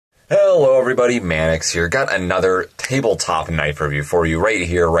Hello everybody, Mannix here. Got another tabletop knife review for you right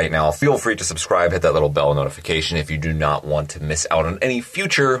here, right now. Feel free to subscribe, hit that little bell notification if you do not want to miss out on any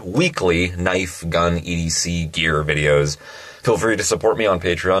future weekly knife, gun, EDC gear videos. Feel free to support me on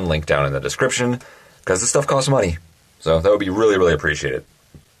Patreon, link down in the description, because this stuff costs money. So that would be really, really appreciated.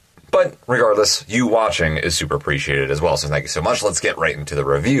 But regardless, you watching is super appreciated as well, so thank you so much. Let's get right into the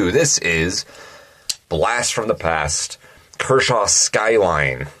review. This is Blast from the Past, Kershaw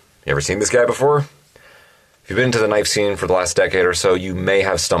Skyline. You ever seen this guy before? If you've been to the knife scene for the last decade or so, you may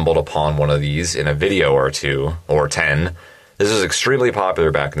have stumbled upon one of these in a video or two, or 10. This was extremely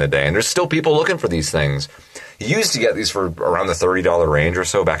popular back in the day, and there's still people looking for these things. You used to get these for around the $30 range or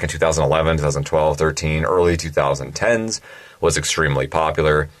so back in 2011, 2012, 13, early 2010s was extremely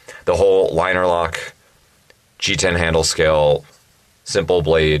popular. The whole liner lock, G10 handle scale, simple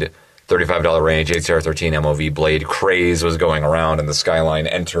blade, $35 range, HCR13 MOV blade craze was going around, and the Skyline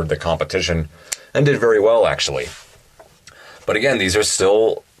entered the competition and did very well, actually. But again, these are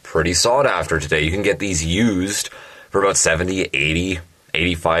still pretty sought after today. You can get these used for about 70, 80,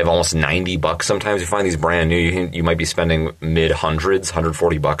 85, almost 90 bucks. Sometimes you find these brand new, you might be spending mid hundreds,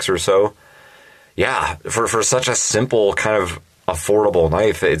 140 bucks or so. Yeah, for such a simple kind of affordable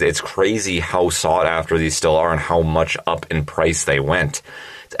knife, it's crazy how sought after these still are and how much up in price they went.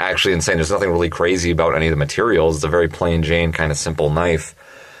 It's actually insane. There's nothing really crazy about any of the materials. It's a very plain Jane kind of simple knife,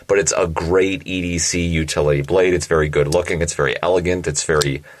 but it's a great EDC utility blade. It's very good looking. It's very elegant. It's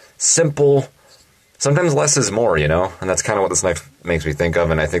very simple. Sometimes less is more, you know, and that's kind of what this knife makes me think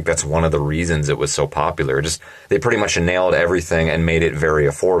of, and I think that's one of the reasons it was so popular. Just they pretty much nailed everything and made it very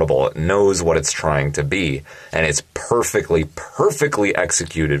affordable. It knows what it's trying to be, and it's perfectly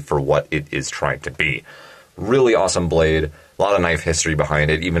executed for what it is trying to be. Really awesome blade. A lot of knife history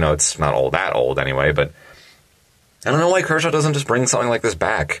behind it, even though it's not all that old anyway, but I don't know why Kershaw doesn't just bring something like this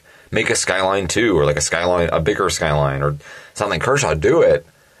back. Make a Skyline 2, or like a Skyline, a bigger Skyline, or something. Kershaw, do it.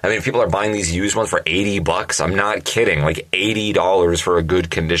 I mean, people are buying these used ones for 80 bucks. I'm not kidding. Like $80 for a good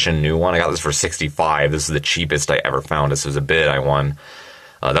condition new one. I got this for 65. This is the cheapest I ever found. This was a bid I won.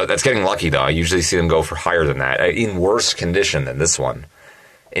 That's getting lucky, though. I usually see them go for higher than that, in worse condition than this one.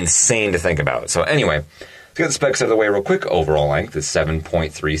 Insane to think about. So anyway, let's get the specs out of the way real quick. Overall length is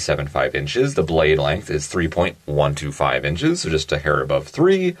 7.375 inches. The blade length is 3.125 inches, so just a hair above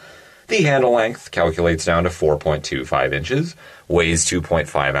 3. The handle length calculates down to 4.25 inches, weighs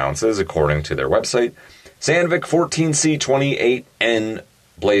 2.5 ounces according to their website. Sandvik 14C28N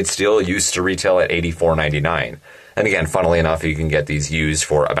blade steel used to retail at $84.99. And again, funnily enough, you can get these used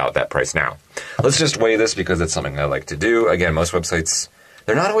for about that price now. Let's just weigh this because it's something I like to do. Again, most websites,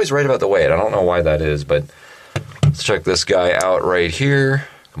 they're not always right about the weight. I don't know why that is, but let's check this guy out right here.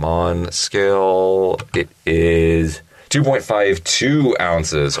 Come on, scale. It is 2.52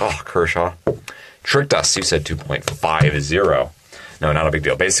 ounces. Oh, Kershaw. Tricked us. You said 2.50. No, not a big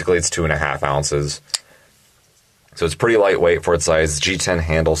deal. Basically, it's 2.5 ounces. So it's pretty lightweight for its size. G10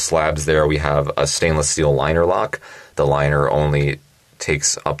 handle slabs there. We have a stainless steel liner lock. The liner only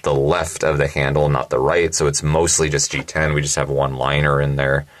takes up the left of the handle, not the right. So it's mostly just G10. We just have one liner in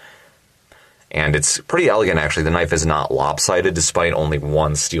there. And it's pretty elegant, actually. The knife is not lopsided, despite only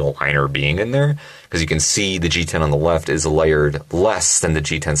one steel liner being in there, because you can see the G10 on the left is layered less than the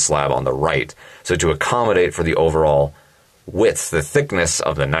G10 slab on the right. So to accommodate for the overall width, the thickness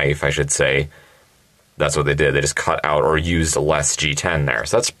of the knife, I should say, that's what they did. They just cut out or used less G10 there.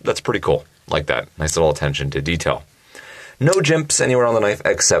 So that's pretty cool. Like that. Nice little attention to detail. No jimps anywhere on the knife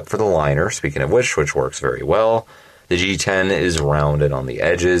except for the liner, speaking of which works very well. The G10 is rounded on the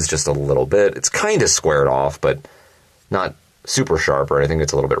edges just a little bit. It's kind of squared off, but not super sharp or anything.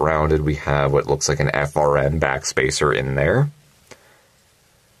 It's a little bit rounded. We have what looks like an FRN backspacer in there.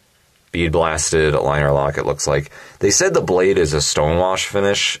 Bead blasted liner lock, it looks like. They said the blade is a stonewash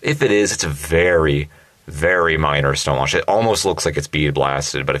finish. If it is, it's a very, very minor stonewash. It almost looks like it's bead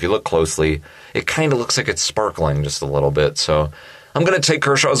blasted, but if you look closely, it kind of looks like it's sparkling just a little bit. So I'm going to take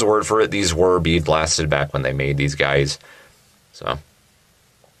Kershaw's word for it. These were bead blasted back when they made these guys. So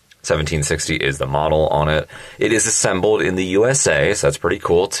 1760 is the model on it. It is assembled in the USA, so that's pretty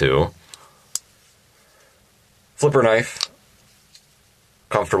cool too. Flipper knife.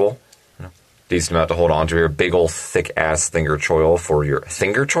 Comfortable. Decent amount to hold on to here. Big old thick ass finger choil for your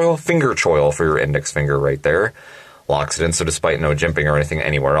finger choil for your index finger right there. Locks it in, so despite no jimping or anything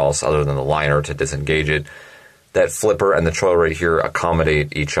anywhere else other than the liner to disengage it, that flipper and the choil right here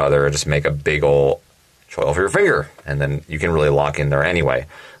accommodate each other and just make a big old choil for your finger. And then you can really lock in there anyway.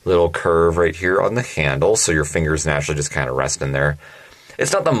 Little curve right here on the handle, so your fingers naturally just kind of rest in there.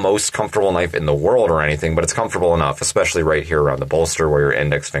 It's not the most comfortable knife in the world or anything, but it's comfortable enough, especially right here around the bolster where your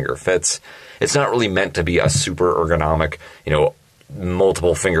index finger fits. It's not really meant to be a super ergonomic,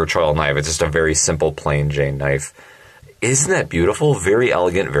 multiple finger choil knife. It's just a very simple plain Jane knife. Isn't that beautiful? Very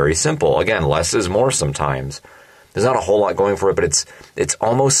elegant, very simple. Again, less is more sometimes. There's not a whole lot going for it, but it's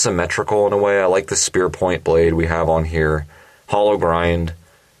almost symmetrical in a way. I like the spear point blade we have on here. Hollow grind.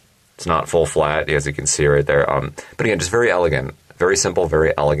 It's not full flat, as you can see right there. But again, just very elegant. Very simple,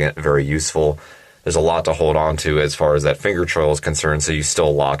 very elegant, very useful. There's a lot to hold on to as far as that finger choil is concerned, so you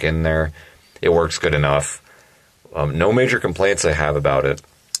still lock in there. It works good enough. No major complaints I have about it.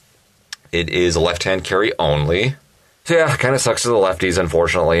 It is a left-hand carry only. So yeah, kind of sucks to the lefties,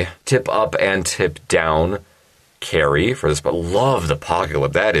 unfortunately. Tip up and tip down carry for this, but love the pocket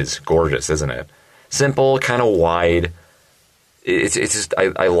clip. That is gorgeous, isn't it? Simple, kind of wide. It's just,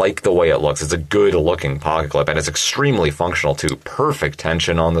 I like the way it looks. It's a good looking pocket clip, and it's extremely functional too. Perfect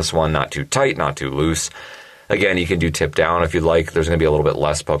tension on this one, not too tight, not too loose. Again, you can do tip down if you'd like. There's going to be a little bit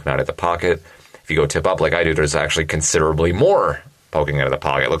less poking out of the pocket. If you go tip up like I do, there's actually considerably more poking out of the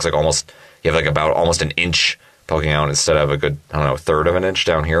pocket. It looks like almost, you have like about almost an inch poking out instead of a good, third of an inch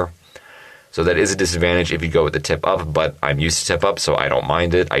down here. So that is a disadvantage if you go with the tip up, but I'm used to tip up, so I don't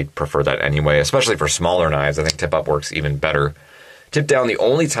mind it. I prefer that anyway, especially for smaller knives. I think tip up works even better. Tip down, the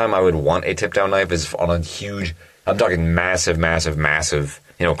only time I would want a tip down knife is on a huge, I'm talking massive,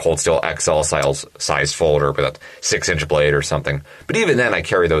 cold steel XL size folder with a 6-inch blade or something. But even then, I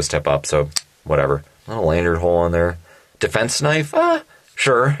carry those tip up, so whatever. A little lanyard hole in there. Defense knife?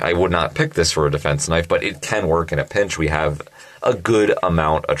 Sure, I would not pick this for a defense knife, but it can work in a pinch. We have a good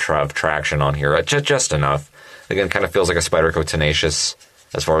amount of traction on here, just enough. Again, kind of feels like a Spyderco Tenacious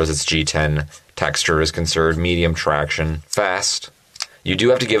as far as its G10 texture is concerned. Medium traction, fast. You do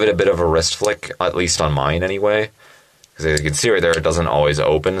have to give it a bit of a wrist flick, at least on mine anyway. Because as you can see right there, it doesn't always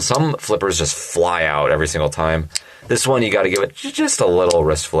open. Some flippers just fly out every single time. This one, you got to give it just a little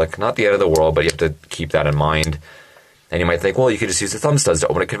wrist flick. Not the end of the world, but you have to keep that in mind. And you might think, well, you could just use the thumb studs to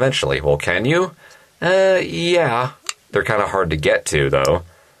open it conventionally. Well, can you? Yeah. They're kind of hard to get to, though.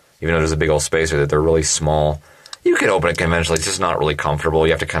 Even though there's a big old space with it, they're really small. You can open it conventionally. It's just not really comfortable.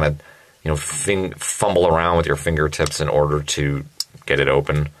 You have to kind of, fumble around with your fingertips in order to get it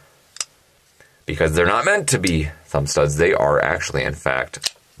open. Because they're not meant to be thumb studs. They are actually, in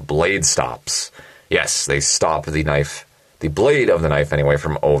fact, blade stops. Yes, they stop the knife, the blade of the knife anyway,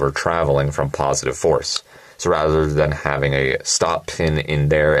 from over-traveling from positive force. So rather than having a stop pin in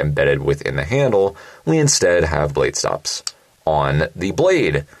there embedded within the handle, we instead have blade stops on the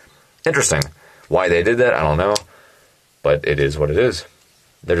blade. Interesting. Why they did that, I don't know. But it is what it is.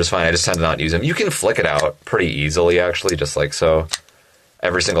 They're just fine. I just tend to not use them. You can flick it out pretty easily, actually, just like so.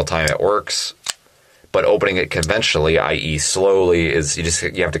 Every single time it works. But opening it conventionally, i.e. slowly, is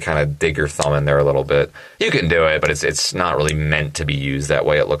you have to kind of dig your thumb in there a little bit. You can do it, but it's not really meant to be used that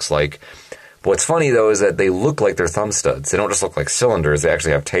way, it looks like. What's funny, though, is that they look like they're thumb studs. They don't just look like cylinders. They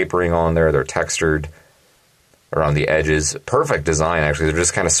actually have tapering on there. They're textured around the edges. Perfect design, actually. They're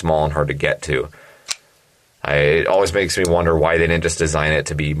just kind of small and hard to get to. It always makes me wonder why they didn't just design it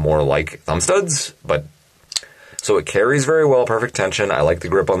to be more like thumb studs. But so it carries very well, perfect tension. I like the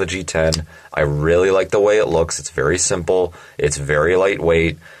grip on the G10. I really like the way it looks. It's very simple. It's very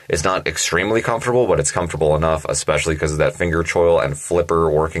lightweight. It's not extremely comfortable, but it's comfortable enough, especially because of that finger choil and flipper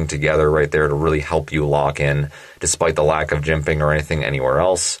working together right there to really help you lock in, despite the lack of jimping or anything anywhere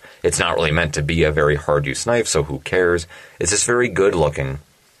else. It's not really meant to be a very hard-use knife, so who cares? It's just very good-looking.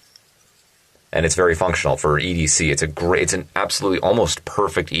 And it's very functional for EDC. It's an absolutely almost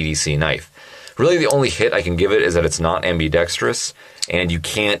perfect EDC knife. Really, the only hit I can give it is that it's not ambidextrous, and you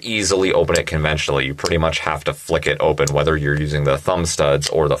can't easily open it conventionally. You pretty much have to flick it open, whether you're using the thumb studs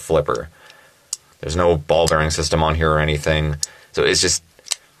or the flipper. There's no ball bearing system on here or anything, so it's just,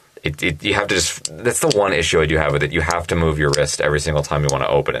 you have to that's the one issue I do have with it. You have to move your wrist every single time you want to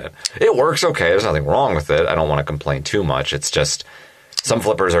open it. It works okay, there's nothing wrong with it. I don't want to complain too much. It's just, some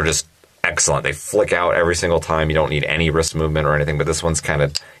flippers are just excellent. They flick out every single time. You don't need any wrist movement or anything, but this one's kind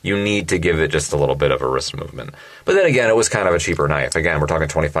of, you need to give it just a little bit of a wrist movement. But then again, it was kind of a cheaper knife. Again, we're talking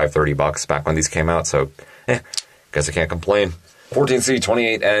 $25-30 back when these came out, so guess I can't complain. 14C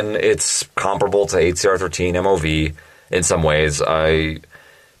 28N, it's comparable to 8CR13 MOV in some ways. I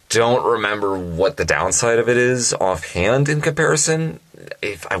don't remember what the downside of it is offhand in comparison.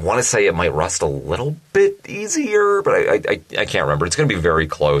 If I want to say it might rust a little bit easier, but I can't remember. It's going to be very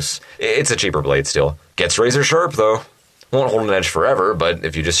close. It's a cheaper blade still. Gets razor sharp, though. Won't hold an edge forever, but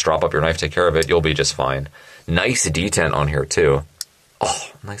if you just strop up your knife, take care of it, you'll be just fine. Nice detent on here, too.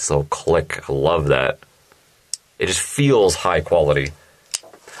 Oh, nice little click. I love that. It just feels high quality.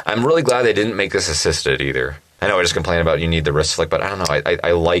 I'm really glad they didn't make this assisted either. I know I just complain about you need the wrist flick, but I don't know.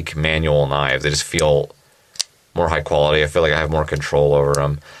 I like manual knives. They just feel more high quality. I feel like I have more control over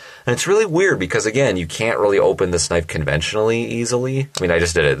them. And it's really weird because, again, you can't really open this knife conventionally easily. I mean, I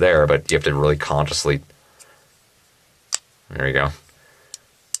just did it there, but you have to really consciously... There you go.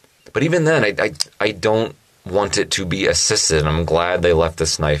 But even then, I don't want it to be assisted. I'm glad they left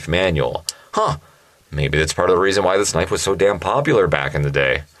this knife manual. Huh. Maybe that's part of the reason why this knife was so damn popular back in the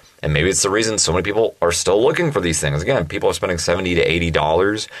day. And maybe it's the reason so many people are still looking for these things. Again, people are spending $70 to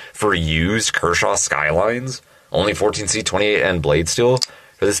 $80 for used Kershaw Skylines. Only 14C 28N blade steel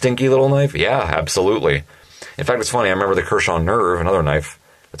for this stinky little knife? Yeah, absolutely. In fact, it's funny. I remember the Kershaw Nerve, another knife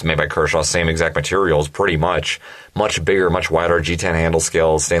that's made by Kershaw, same exact materials, pretty much. Much bigger, much wider, G10 handle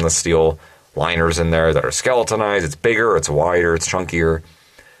scales, stainless steel liners in there that are skeletonized. It's bigger, it's wider, it's chunkier.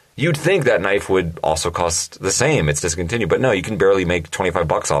 You'd think that knife would also cost the same. It's discontinued. But no, you can barely make 25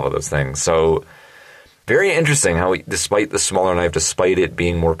 bucks off of those things. So, very interesting how, despite the smaller knife, despite it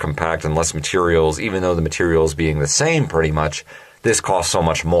being more compact and less materials, even though the materials being the same pretty much, this costs so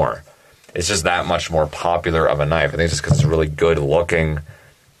much more. It's just that much more popular of a knife. I think it's just because it's really good looking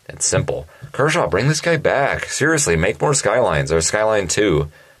and simple. Kershaw, bring this guy back. Seriously, make more Skylines. Or Skyline 2.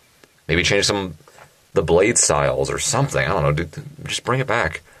 Maybe change the blade styles or something. I don't know. Just bring it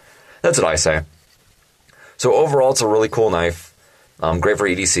back. That's what I say. So overall, it's a really cool knife. Great for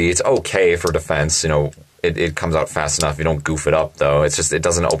EDC. It's okay for defense. You know, it comes out fast enough. You don't goof it up, though. It's just, it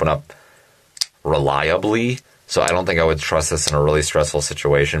doesn't open up reliably. So I don't think I would trust this in a really stressful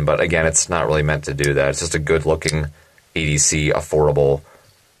situation. But again, it's not really meant to do that. It's just a good-looking EDC, affordable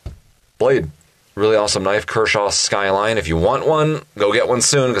blade. Really awesome knife, Kershaw Skyline. If you want one, go get one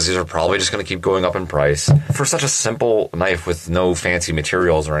soon, because these are probably just going to keep going up in price. For such a simple knife with no fancy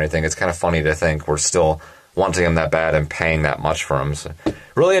materials or anything, it's kind of funny to think we're still wanting them that bad and paying that much for them. So,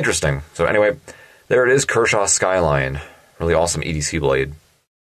 really interesting. So anyway, there it is, Kershaw Skyline. Really awesome EDC blade.